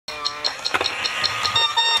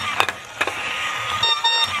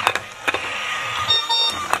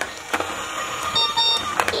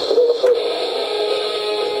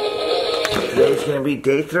gonna be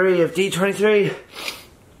day 3 of D23.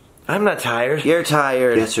 I'm not tired. You're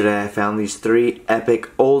tired. Yesterday I found these 3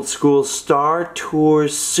 epic old school Star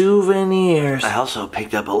Tours souvenirs. I also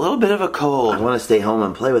picked up a little bit of a cold. I want to stay home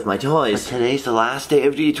and play with my toys. But today's the last day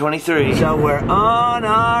of D23. So we're on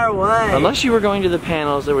our way. Unless you were going to the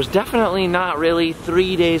panels, there was definitely not really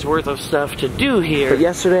 3 days worth of stuff to do here. But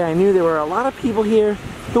yesterday I knew there were a lot of people here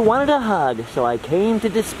who wanted a hug, so I came to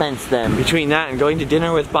dispense them. Between that and going to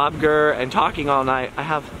dinner with Bob Gurr and talking all night, I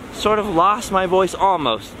have sort of lost my voice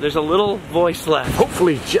almost. There's a little voice left.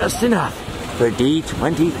 Hopefully just enough for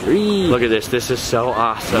D23. Look at this, this is so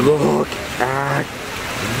awesome. Look at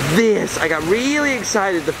this. I got really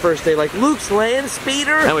excited the first day, like Luke's land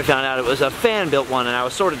speeder. And we found out it was a fan-built one and I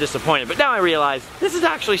was sort of disappointed, but now I realize this is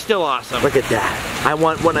actually still awesome. Look at that. I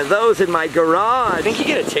want one of those in my garage. I think you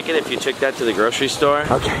get a ticket if you took that to the grocery store.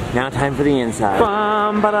 Okay, now time for the inside.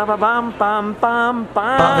 Bum, ba da ba bum, bum, bum,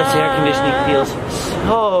 bum. Oh, this air conditioning feels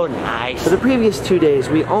so nice. For the previous 2 days,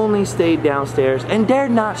 we only stayed downstairs and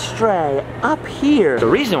dared not stray up here. The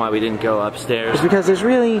reason why we didn't go upstairs is because there's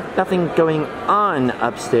really nothing going on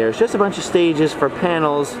upstairs. Just a bunch of stages for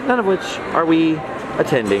panels, none of which are we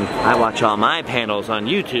attending. I watch all my panels on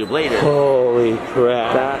YouTube later. Holy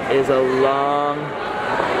crap. That is a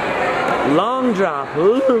long drop.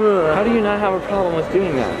 Ooh. How do you not have a problem with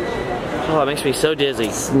doing that? Oh, it makes me so dizzy.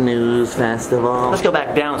 Snooze festival. Let's go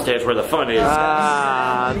back downstairs where the fun is.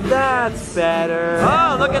 Ah, that's better.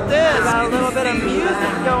 Oh, look at this. Got a little bit of music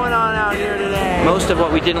going on out here today. Most of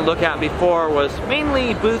what we didn't look at before was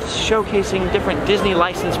mainly booths showcasing different Disney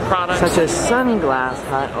licensed products. Such as Sunglass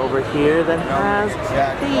Hut over here that has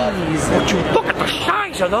these. Would you look at the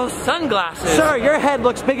size of those sunglasses? Sir, your head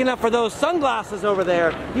looks big enough for those sunglasses over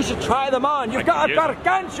there. You should try them on. I've got a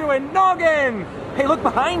ganchu and noggin. Hey, look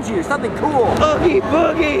behind you, something cool. Oogie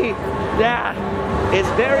boogie. That is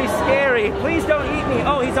very scary. Please don't eat me.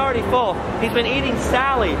 Oh, he's already full. He's been eating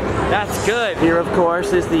Sally. That's good. Here, of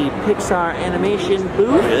course, is the Pixar animation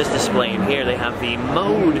booth. For this display in here, they have the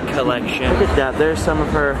Mode collection. Look at that. There's some of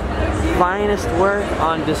her finest work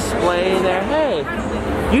on display there. Hey,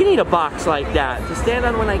 you need a box like that to stand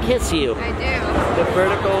on when I kiss you. I do. The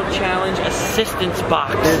Vertical Challenge Assistance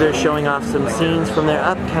Box. Here they're showing off some scenes from their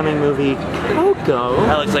upcoming movie, Coco.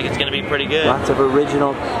 That looks like it's gonna be pretty good. Lots of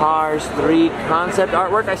original Cars 3 concept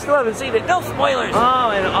artwork. I still haven't seen it. No spoilers.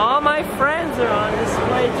 Oh, and all my friends are on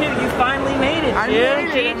display too. You finally made it,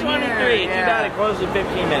 dude. D23. Too bad it closed in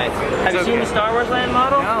 15 minutes. Have you seen the Star Wars Land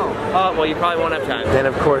model? No. Oh, well, you probably won't have time. Then,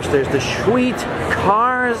 of course, there's the sweet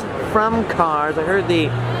Cars from Cars. I heard they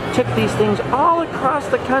took these things all across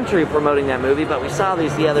the country promoting that movie, but we saw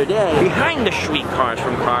these the other day. Behind the sweet Cars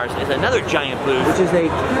from Cars is another giant booth, which is a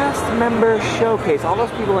cast member showcase. All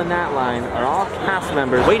those people in that line are all cast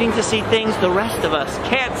members waiting to see things the rest of us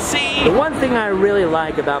can't see. The one thing I really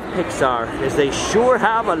like about Pixar is they sure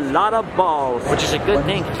have a lot of balls, which is a good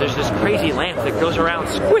thing because there's this crazy lamp that goes around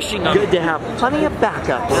squishing them. Good to have plenty of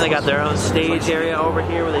backups. And they got their own stage area over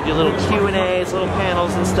here where they do little Q&As, little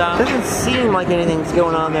panels and stuff. Doesn't seem like anything's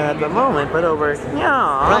going on there at the moment, but over here,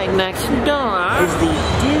 right next door, is the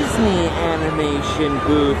Disney animation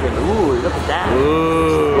booth. And ooh, look at that.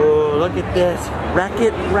 Ooh, look at this.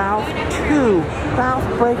 Wreck-It Ralph 2.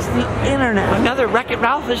 Ralph Breaks the Internet. Another Wreck-It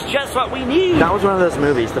Ralph is just what we need. That was one of those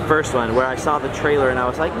movies, the first one, where I saw the trailer and I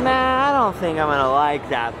was like, nah, I don't think I'm gonna like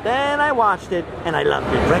that. Then I watched it and I loved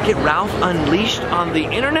it. Wreck-It Ralph Unleashed on the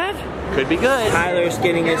Internet? Could be good. Tyler's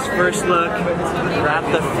getting his first look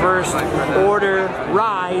at the First Order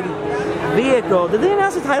ride vehicle. Did they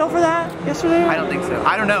announce a title for that yesterday? I don't think so.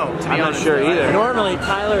 I don't know, to be honest. I'm not sure either. Normally,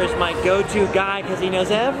 Tyler is my go-to guy because he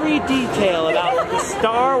knows every detail about the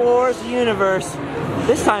Star Wars universe.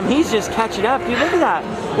 This time, he's just catching up. Dude, look at that.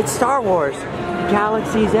 It's Star Wars.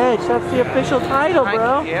 Galaxy's Edge. That's the official title,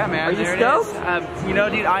 bro. Yeah, man. Are you stoked? You know,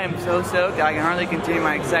 dude, I am so stoked. I can hardly contain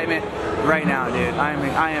my excitement right now, dude.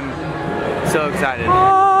 I am so excited.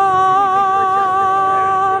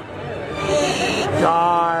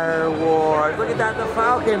 Star Wars. Look at that, the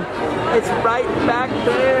Falcon. It's right back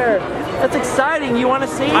there. That's exciting. You want to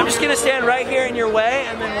see? I'm just going to stand right here in your way,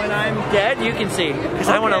 and then when I'm dead, you can see. Because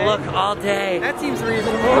I want to look all day. That seems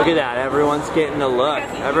reasonable. Look at that. Everyone's getting a look.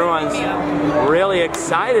 Everyone's really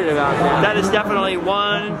excited about that. That is definitely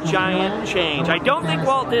one giant change. I don't think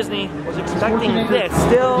Walt Disney was expecting this.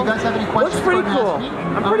 Still, looks pretty cool.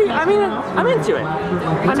 I'm into it.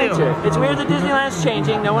 I'm into it. It's weird that Disneyland's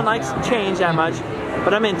changing. No one likes change that much.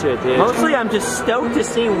 but I'm into it, dude. Mostly I'm just stoked to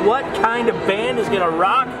see what kind of band is gonna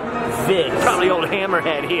rock this. Probably old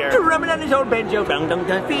Hammerhead here. Rubbing on his old banjo. He's an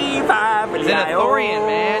Athorian,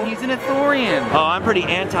 man. He's an Athorian. Oh, I'm pretty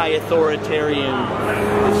anti-authoritarian.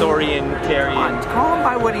 Call him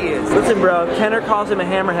by what he is. Listen, bro, Kenner calls him a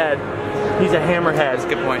hammerhead. He's a hammerhead. That's a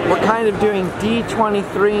good point. We're kind of doing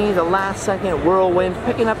D23, the last second whirlwind,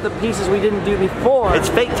 picking up the pieces we didn't do before. It's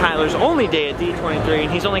fake Tyler's only day at D23,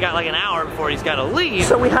 and he's only got like an hour before he's got to leave.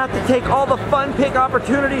 So we have to take all the fun pick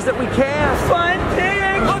opportunities that we can. Fun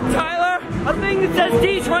pick! Look, Tyler! A thing that says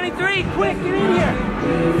D23! Quick, get in here!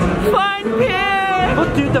 Fun pick!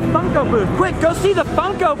 Look, dude, the Funko booth. Quick, go see the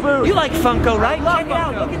Funko booth. You like Funko, right? Check it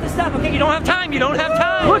out. Look at the stuff. Okay, you don't have time. You don't have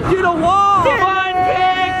time. Look, dude, a wall. Fun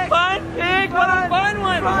pick! Fun pick! What a fun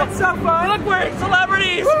one! It's so fun! Look, we're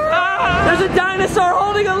celebrities! Ah. There's a dinosaur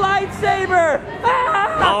holding a lightsaber!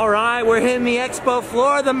 Ah. Alright, we're hitting the expo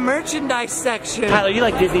floor, the merchandise section. Tyler, you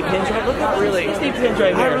like Disney pins, right? Look at really Disney pins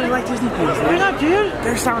right here. I really like Disney pins. Why not, dude?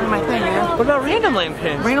 They're starting my thing, man. What about Randomland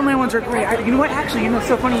pins? Randomland ones are great. You know what? Actually, it's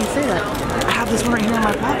so funny you say that. I have this one right here in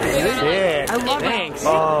my pocket, dude. Sick. I love Thanks. it.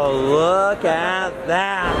 Oh, look at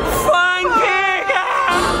that. Fun pick!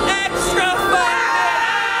 Extra fun!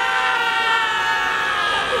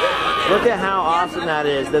 Look at how awesome that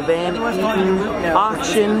is. The Van Eaton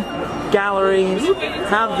auction galleries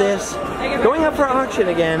have this going up for auction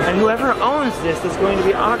again. And whoever owns this that's going to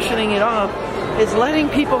be auctioning it off is letting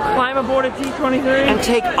people climb aboard a D23 and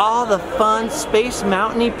take all the fun Space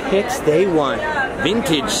Mountain-y pics they want.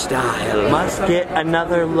 Vintage style. Must get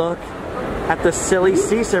another look at the silly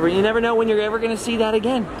sea serpent. You never know when you're ever going to see that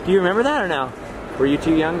again. Do you remember that or no? Were you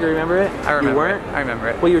too young to remember it? I remember you weren't? it. I remember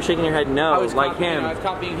it. Well, you were shaking your head no, like him. I was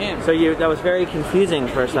copying him. So that was very confusing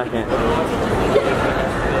for a second.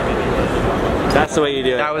 That's the way you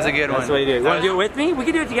do it. That was a good one. That's the way you do it. You want to do it with me? We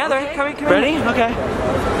can do it together. Okay. Come in. Ready? Okay.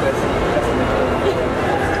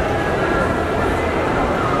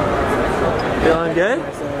 Feeling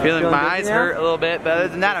good? My eyes hurt a little bit, but other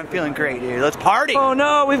than that, I'm feeling great, dude. Let's party! Oh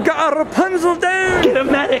no, we've got a Rapunzel down! Get a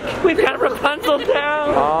medic! We've got Rapunzel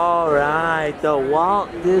down! Alright, the Walt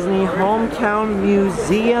Disney Hometown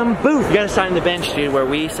Museum booth. You gotta sign the bench, dude, where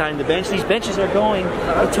we signed the bench. These benches are going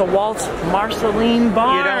to Walt's Marceline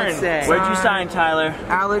barn. You don't say. Where'd you sign, Tyler?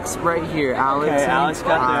 Alex, right here. Alex. Okay, Alex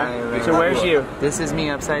got there. So where's you? This is me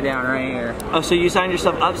upside down right here. Oh, so you signed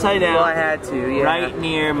yourself upside down? Well, I had to, yeah. Right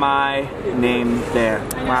near my name there.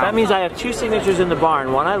 Wow. So that means I have 2 signatures in the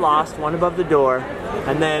barn. One I lost, one above the door,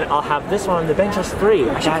 and then I'll have this one on the bench. That's 3.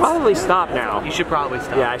 I should probably stop now. You should probably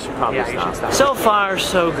stop. Yeah, I should probably stop. So far,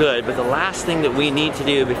 so good, but the last thing that we need to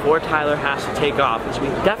do before Tyler has to take off is we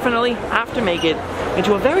definitely have to make it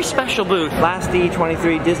into a very special booth. Last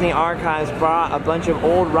D23 Disney ARRRchives brought a bunch of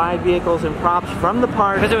old ride vehicles and props from the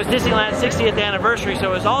park because it was Disneyland's 60th anniversary,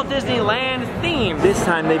 so it was all Disneyland themed. This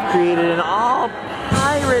time they've created an all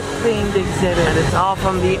pirate themed exhibit, and it's all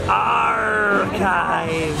from the archives.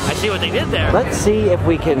 I see what they did there. Let's see if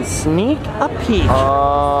we can sneak a peek.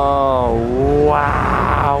 Oh,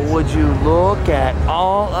 wow. Would you look at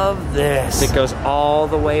all of this? It goes all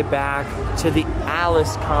the way back to the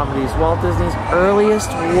Alice Comedies, Walt Disney's earliest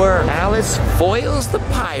work. Alice foils the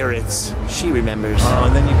pirates. She remembers. Oh,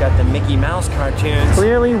 and then you've got the Mickey Mouse cartoons.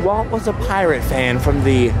 Clearly, Walt was a pirate fan from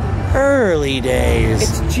the early days.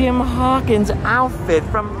 It's Jim Hawkins' outfit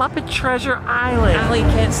from Muppet Treasure Island. Allie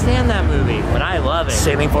can't stand that movie, but I love it.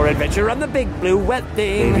 Sailing for adventure on the big blue wet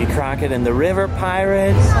thing. Baby Crockett and the River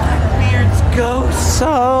Pirates. Blackbeard's ghost.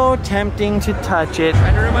 So tempting to touch it.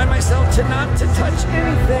 Trying to remind myself to not to touch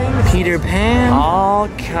anything. Peter Pan. All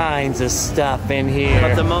kinds of stuff in here.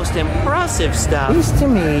 But the most impressive stuff, at least to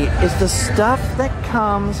me, is the stuff that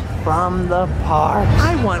comes from the park.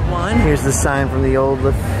 I want one. Here's the sign from the old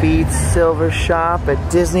Lafitte's Silver Shop at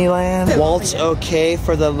Disneyland. Walt's okay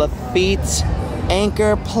for the Lafitte's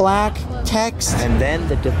anchor plaque text. And then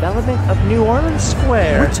the development of New Orleans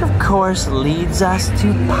Square, which of course leads us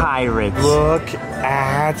to pirates. Look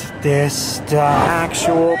at this stuff.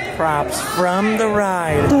 Actual props from the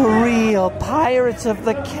ride. The real Pirates of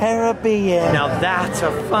the Caribbean. Now that's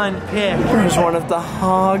a fun pick. Here's one of the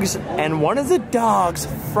hogs and one of the dogs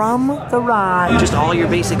from the ride. Just all your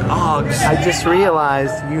basic hogs. I just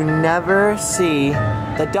realized you never see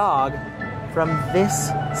the dog from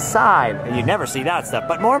this side. And you never see that stuff.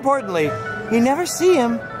 But more importantly, you never see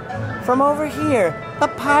him from over here, the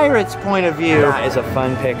pirate's point of view. That is a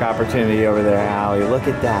fun pick opportunity over there, Allie. Look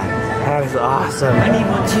at that. That is awesome. I need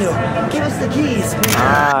one too. Give us the keys.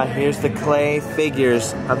 Ah, here's the clay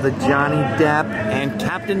figures of the Johnny Depp and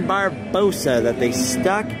Captain Barbossa that they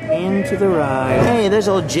stuck into the ride. Hey, there's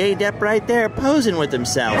old J Depp right there posing with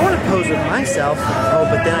himself. I want to pose with myself. Oh,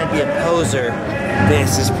 but then I'd be a poser.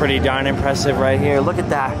 This is pretty darn impressive right here. Look at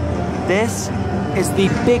that. This is the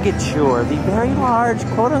bigature, the very large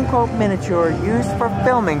quote-unquote miniature used for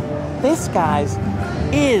filming. This, guys,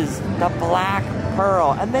 is the Black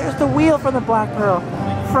Pearl. And there's the wheel from the Black Pearl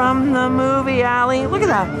from the movie, Allie. Look at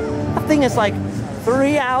that. That thing is like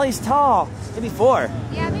 3 alleys tall. Maybe 4.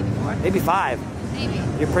 Yeah, maybe 4. Maybe 5. Maybe.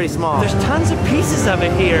 You're pretty small. There's tons of pieces of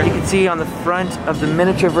it here. You can see on the front of the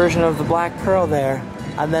miniature version of the Black Pearl there.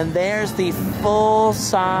 And then there's the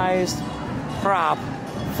full-sized prop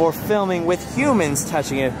for filming with humans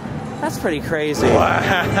touching it. That's pretty crazy.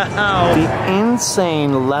 Wow. The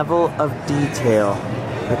insane level of detail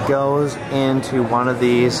that goes into one of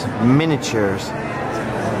these miniatures.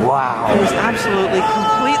 Wow. It is absolutely,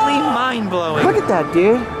 completely mind-blowing. Look at that,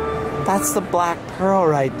 dude. That's the Black Pearl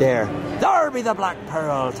right there. There be the Black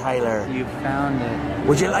Pearl, Tyler. You found it.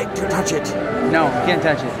 Would you like to touch it? No, can't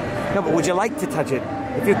touch it. No, but would you like to touch it?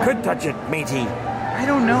 If you could touch it, matey. I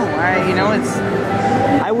don't know. You know, it's...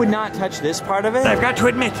 I would not touch this part of it. I've got to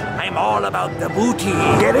admit, I'm all about the booty.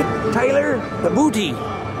 Get it, Tyler? The booty.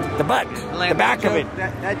 The butt. The back of it.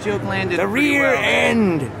 That joke landed. The rear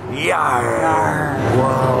end. Yarr.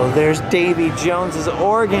 Whoa, there's Davy Jones's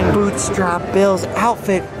organ. Bootstrap Bill's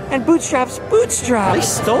outfit. And Bootstrap's bootstrap. They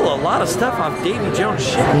stole a lot of stuff off Davy Jones'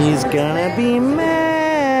 ship. He's gonna be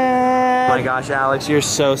mad. Oh my gosh, Alex, you're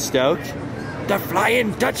so stoked. The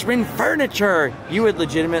Flying Dutchman furniture. You would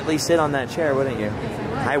legitimately sit on that chair, wouldn't you?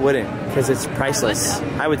 I wouldn't, because it's priceless.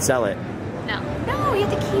 I would sell it. No. No, you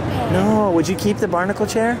have to keep it. No, would you keep the barnacle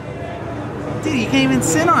chair? Dude, you can't even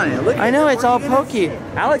sit on it. Look at I know, it. it's all pokey.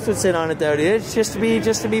 Alex would sit on it though, dude. It's just to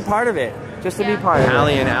be part of it. Just to be part of it.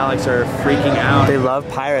 Allie and Alex are freaking out. They love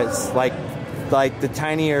pirates. Like the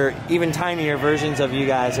tinier, even tinier versions of you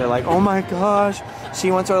guys are like, oh my gosh. She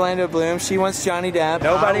wants Orlando Bloom. She wants Johnny Depp.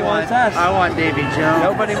 Nobody wants us. I want Davy Jones.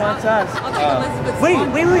 Nobody wants us. I'll take Elizabeth's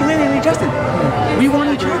Wait, Justin. We want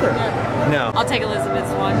each other. No. I'll take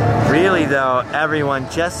Elizabeth's one. Really though, everyone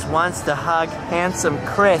just wants to hug handsome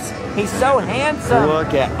Chris. He's so handsome.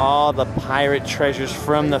 Look at all the pirate treasures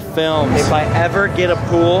from the films. If I ever get a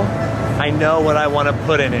pool, I know what I want to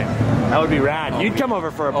put in it. That would be rad. You'd come over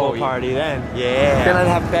for a pool party then. Yeah. Then I'd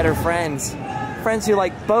have better friends. Friends who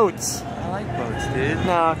like boats. I like boats, dude.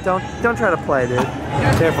 No, don't try to play, dude.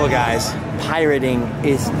 Careful, guys. Pirating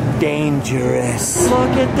is dangerous.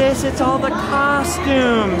 Look at this, it's all the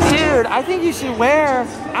costumes. Dude, I think you should wear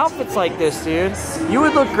outfits like this, dude. You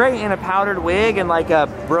would look great in a powdered wig and like a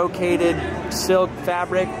brocaded silk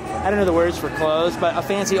fabric. I don't know the words for clothes, but a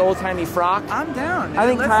fancy old-timey frock. I'm down, dude. I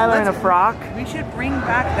think Tyler in a frock. We should bring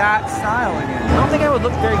back that style again. I don't think I would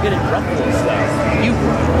look very good in ruffles, though.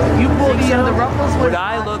 You will be in the ruffles. Would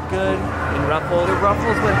I look good in ruffles? The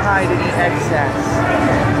ruffles would hide any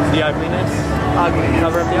excess. The ugliness?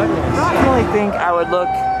 Cover up the ugliness. I definitely think I would look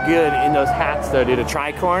good in those hats though, dude. A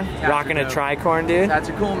tricorn? Rocking a tricorn, dude. That's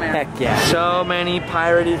a cool, man. Heck yeah. So many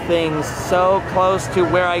piratey things, so close to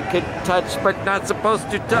where I could touch, but not supposed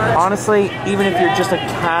to touch. Honestly, even if you're just a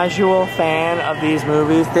casual fan of these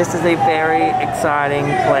movies, this is a very exciting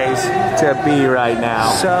place to be right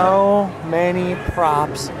now. So many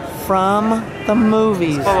props from the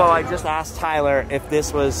movies. Oh, I just asked Tyler if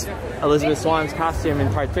this was Elizabeth Swann's costume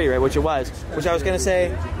in part 3, right? Which it was. Which I was gonna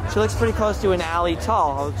say, she looks pretty close to an Allie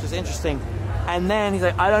Tall, which is interesting. And then he's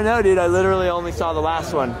like, I don't know, dude. I literally only saw the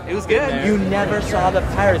last one. It was good. You never saw the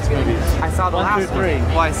Pirates movies. I saw the last 1 through 3.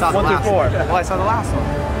 Well, I saw the 1 through last 4. one. Well, I saw the last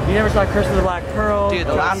one. You never saw Curse of the Black Pearl. Dude,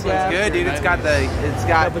 the last one's good, dude. It's got.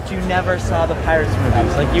 No, but you never saw the Pirates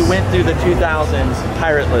movies. Like you went through the 2000s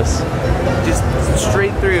pirateless. Just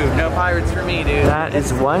straight through. No pirates for me, dude. That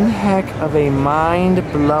is one heck of a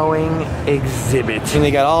mind-blowing exhibit. And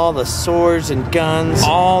they got all the swords and guns,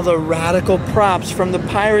 all the radical props from the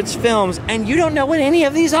Pirates films, and you don't know what any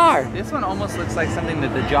of these are. This one almost looks like something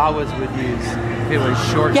that the Jawas would use if it was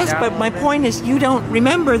short. Yes, but my point is you don't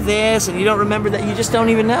remember this, and you don't remember that. You just don't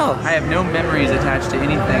even know. I have no memories attached to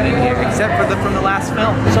anything in here except for from the last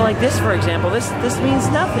film. So like this, for example, this means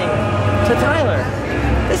nothing to Tyler.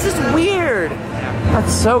 This is weird.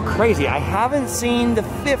 That's so crazy. I haven't seen the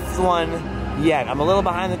 5th one yet. I'm a little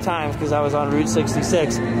behind the times because I was on Route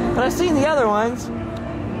 66, but I've seen the other ones.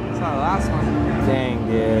 It's not the last one. Dang,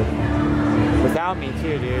 dude. Without me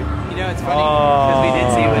too, dude. You know, it's funny, because we did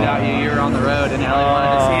see it without you. You were on the road, and Ellie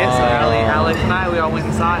wanted to see it, so Ellie, Alex, and I, we all went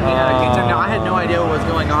and saw it. We had a good time. Now, I had no idea what was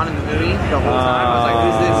going on in the movie the whole time. I was like,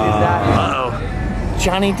 who's this, who's that? Uh-oh.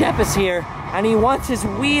 Johnny Depp is here, and he wants his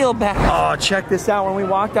wheel back. Oh, check this out. When we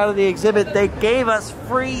walked out of the exhibit, they gave us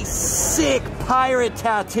free sick pirate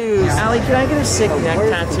tattoos. Allie, can I get a sick neck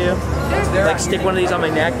tattoo? Like stick one of these on my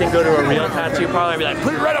neck, then go to a real tattoo parlor and be like,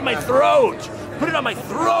 put it right on my throat. Put it on my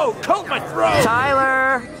throat. Coat my throat.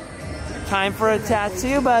 Tyler, time for a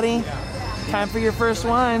tattoo, buddy. Time for your first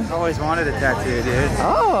one. I always wanted a tattoo, dude.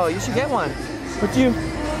 Oh, you should get one. But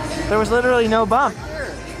there was literally no bump.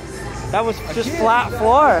 That was just flat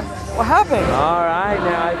floor. What happened? All right,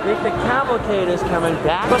 now I think the cavalcade is coming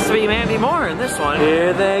back. Supposed to be Mandy Moore in this one.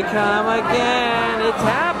 Here they come again. It's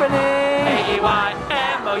happening.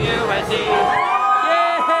 A-E-Y-M-O-U-S-E.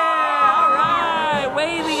 Yeah, all right.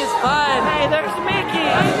 Waving is fun. Hey, there's Mickey. I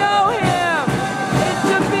know him. It's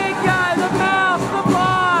the big guy, the mouse, the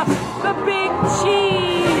boss, the big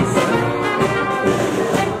cheese.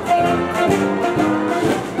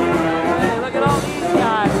 Hey, look at all these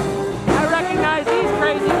guys. I recognize these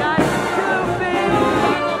crazy guys.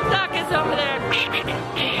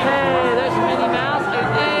 Hey, there's Minnie Mouse, and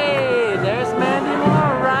hey, there's Mandy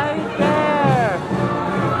Moore right there.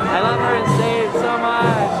 I love her in Saved so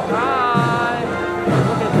much. Hi.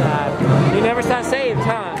 Look at that. You never saw Saved,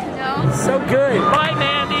 huh? No. So good. Bye,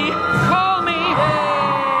 Mandy. Call me. Yay.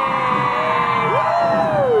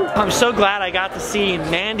 Woo. I'm so glad I got to see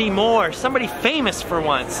Mandy Moore, somebody famous for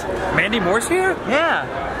once. Mandy Moore's here? Yeah.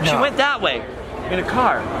 She went that way in a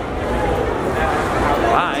car.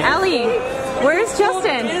 Bye. Ellie, where's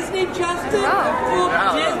Justin? Disney, Justin?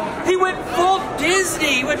 Oh. He went full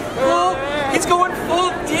Disney. He went full. He's going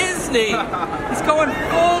full Disney. He's going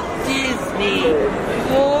full Disney.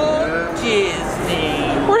 Full Disney.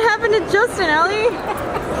 What happened to Justin, Ellie?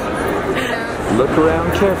 Look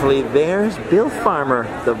around carefully. There's Bill Farmer,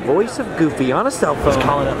 the voice of Goofy, on a cell phone. He's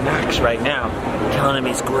calling up Max right now, telling him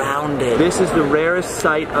he's grounded. This is the rarest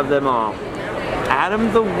sight of them all.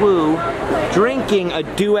 Adam the Woo drinking a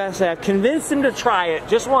Dew SF. Convinced him to try it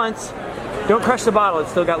just once. Don't crush the bottle,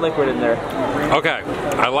 it's still got liquid in there. Okay,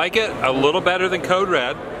 I like it a little better than Code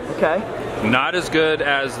Red. Okay. Not as good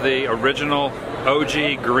as the original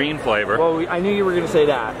OG green flavor. Well, I knew you were going to say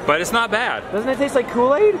that. But it's not bad. Doesn't it taste like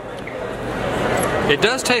Kool-Aid? It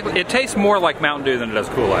does taste. It tastes more like Mountain Dew than it does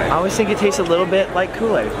Kool-Aid. I always think it tastes a little bit like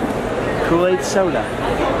Kool-Aid. Kool-Aid soda.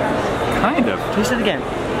 Kind of. Taste it again.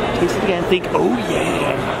 Taste it again. Think, oh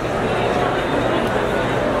yeah.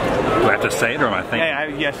 Do I have to say it or am I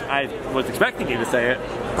thinking? Yes, I was expecting you to say it.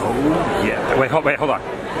 Oh yeah. Wait, hold on.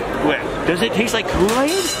 Wait, does it taste like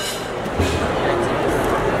Kool-Aid?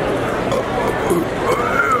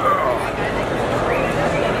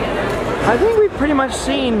 I think we've pretty much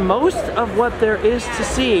seen most of what there is to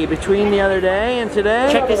see between the other day and today.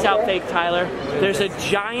 Check this out, fake Tyler. There's a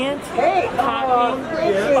giant talking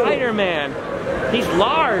Spider-Man. He's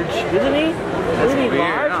large, isn't he? Isn't he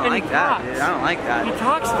large? I don't And like he that, talks. dude. I don't like that. He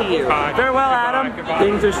talks to you. Farewell, Adam. Goodbye.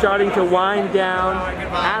 Things are starting to wind down.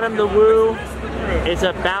 Adam the Woo is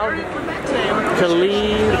about to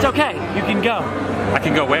leave. It's okay. You can go. I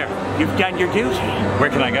can go where? You've done your duty. Where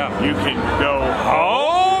can I go? You can go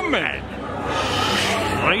home and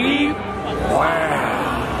sleep well.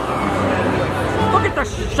 Look at the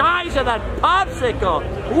size of that popsicle.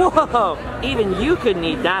 Whoa. Even you couldn't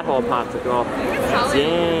eat that whole popsicle.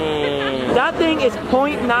 Dang. That thing is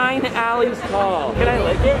 0.9 alleys tall. Can I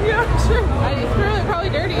lick it? Yeah, sure. It's probably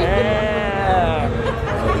dirty. Yeah.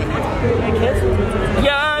 Can I kiss?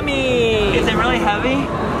 Yummy. Is it really heavy?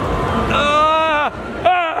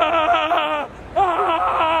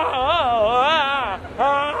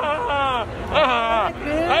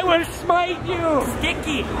 I will smite you.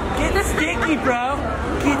 Sticky. Get sticky, bro.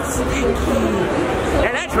 Get sticky.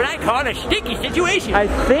 And that's what I call a sticky situation. I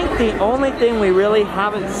think the only thing we really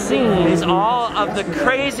haven't seen is all of the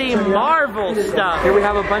crazy Marvel stuff. Here we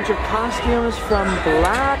have a bunch of costumes from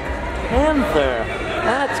Black Panther.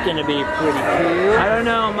 That's gonna be pretty cool. I don't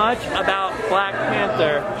know much about Black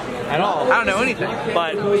Panther at all. I don't know anything.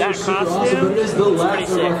 But that costume is pretty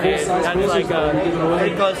sick, man. That's like a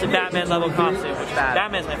pretty close to Batman level costume, which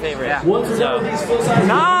Batman's my favorite. Yeah. So,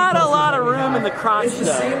 not a lot of room in the crotch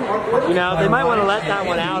though. You know, they might want to let that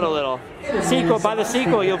one out a little. By the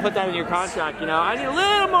sequel, you'll put that in your contract, you know. I need a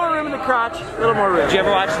little more room in the crotch, a little more room. Did you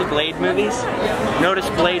ever watch the Blade movies? Notice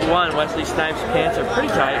Blade 1, Wesley Snipes' pants are pretty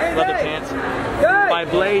tight. Love the pants. By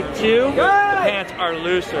Blade 2, the pants are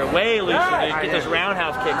looser, way looser. Get those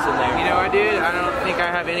roundhouse kicks in there. You know what, dude? I don't think I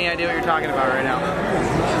have any idea what you're talking about right now.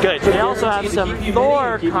 Good. They also have some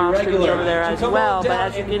Thor costumes over there as well, but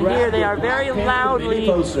as you can hear, they are very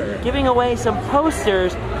loudly giving away some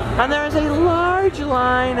posters, and there is a large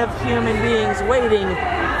line of human beings waiting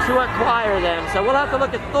to acquire them. So we'll have to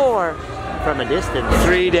look at Thor from a distance.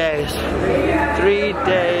 3 days. 3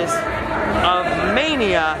 days of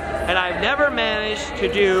mania, and I've never managed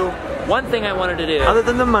to do one thing I wanted to do. Other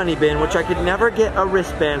than the money bin, which I could never get a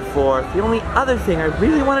wristband for, the only other thing I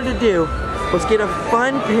really wanted to do was get a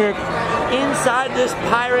fun pic inside this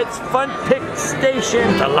Pirates Fun Pic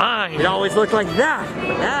station. The line, it always looked like that,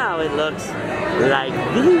 but now it looks like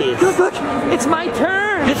this. Look, it's my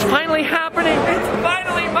turn. It's finally happening. It's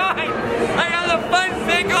finally mine. I got a fun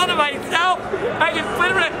pic all to myself. I can put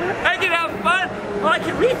him in, I can have fun. Well, I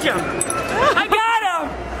can reach him. I got him.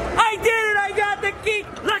 I did it. I got the key.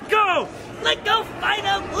 Let go. Let go, find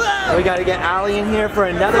him. Whoa. We got to get Allie in here for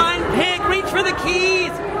another fun pic. Reach for the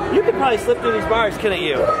keys. You could probably slip through these bars, couldn't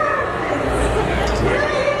you?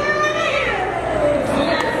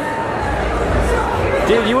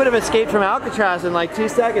 Dude, you would have escaped from Alcatraz in like 2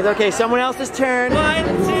 seconds. Okay, someone else's turn. 1,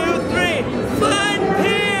 2, 3. Fun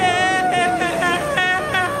pic!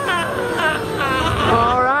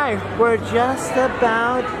 All right, we're just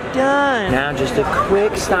about done. Now just a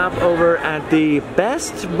quick stop over at the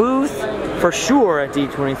best booth for sure at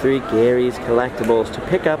D23, Gary's Collectibles, to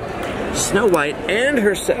pick up Snow White and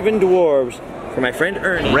her 7 dwarves for my friend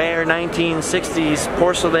Ernie. Rare 1960s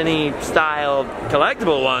porcelain-y style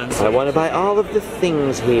collectible ones. I want to buy all of the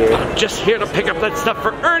things here. I'm just here to pick up that stuff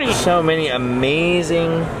for Ernie. So many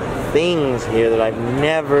amazing things here that I've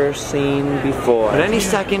never seen before. But any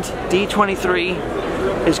second, D23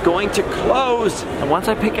 is going to close. And once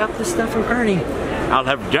I pick up the stuff from Ernie, I'll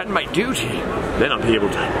have done my duty. Then I'll be able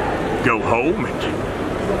to go home and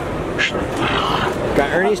got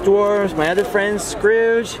Ernie's dwarves, my other friends,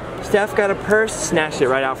 Scrooge. Steph got a purse, snatched it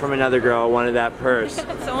right out from another girl, wanted that purse.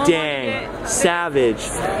 Dang, savage,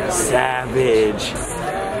 savage.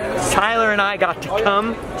 Tyler and I got to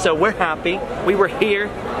come, so we're happy. We were here,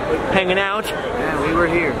 hanging out. Yeah, we were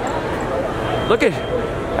here. Look at,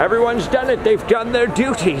 everyone's done it. They've done their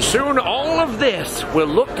duty. Soon all of this will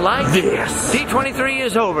look like this. D23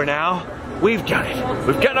 is over now. We've done it.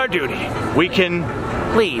 We've done our duty. We can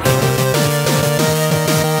leave.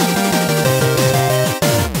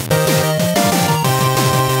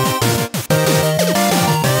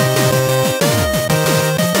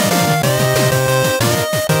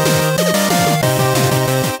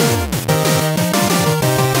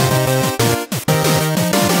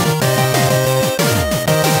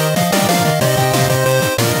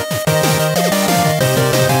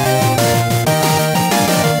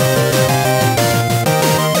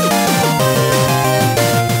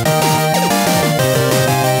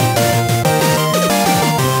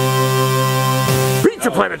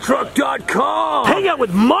 Truck.com. Hang out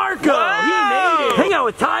with Marco. Wow. He made it. Hang out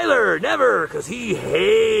with Tyler. Never, because he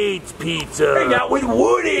hates pizza. Hang out with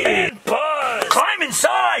Woody. And Buzz. Climb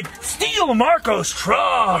inside. Steal Marco's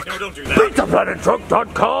truck. No, don't do that.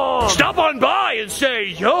 PizzaPlanetTruck.com. Stop on by and say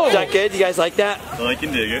yo. Is that good? You guys like that? I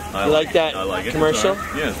can dig it. You like that? I like it. Commercial?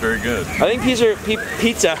 Yeah, it's very good. I think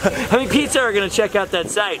pizza are going to check out that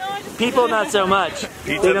site. People not so much.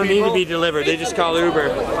 Pizza they don't need to be delivered. They just call Uber.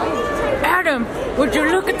 Adam, would you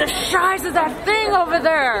look at the size of that thing over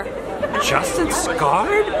there? Justin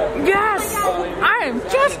Scarred? Yes, I am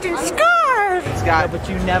Justin Scarred. No, but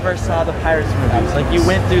you never saw the Pirates movies. Like you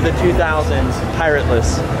went through the 2000s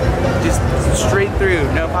pirateless. Just straight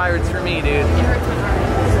through. No pirates for me, dude. It hurts my heart.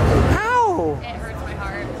 How? It hurts my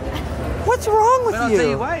heart. What's wrong with But I'll you? tell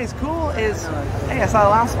you what is cool is, hey, I saw the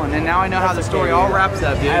last one, and now I know how the story all wraps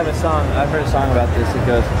up, dude. I have a song. I've heard a song about this. It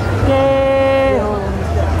goes, Deo,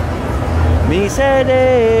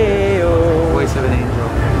 Misereo. Voice of an angel.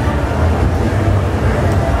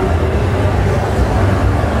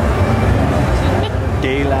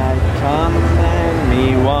 Daylight come and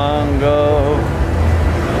me one go.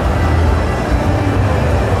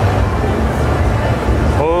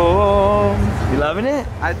 Oh, you loving it?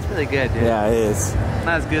 It's really good, dude. Yeah, it is.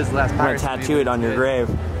 Not as good as the last I'm gonna Piracy tattoo movie, it on but your good. grave.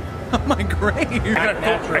 On my grave.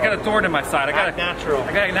 I got a thorn in my side. I got a natural.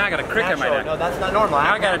 now I got a crick in my neck. No, that's not normal.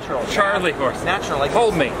 Now I got natural. a Charlie horse. Natural, like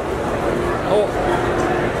hold me. Hold.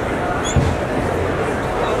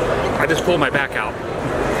 I just pulled my back out.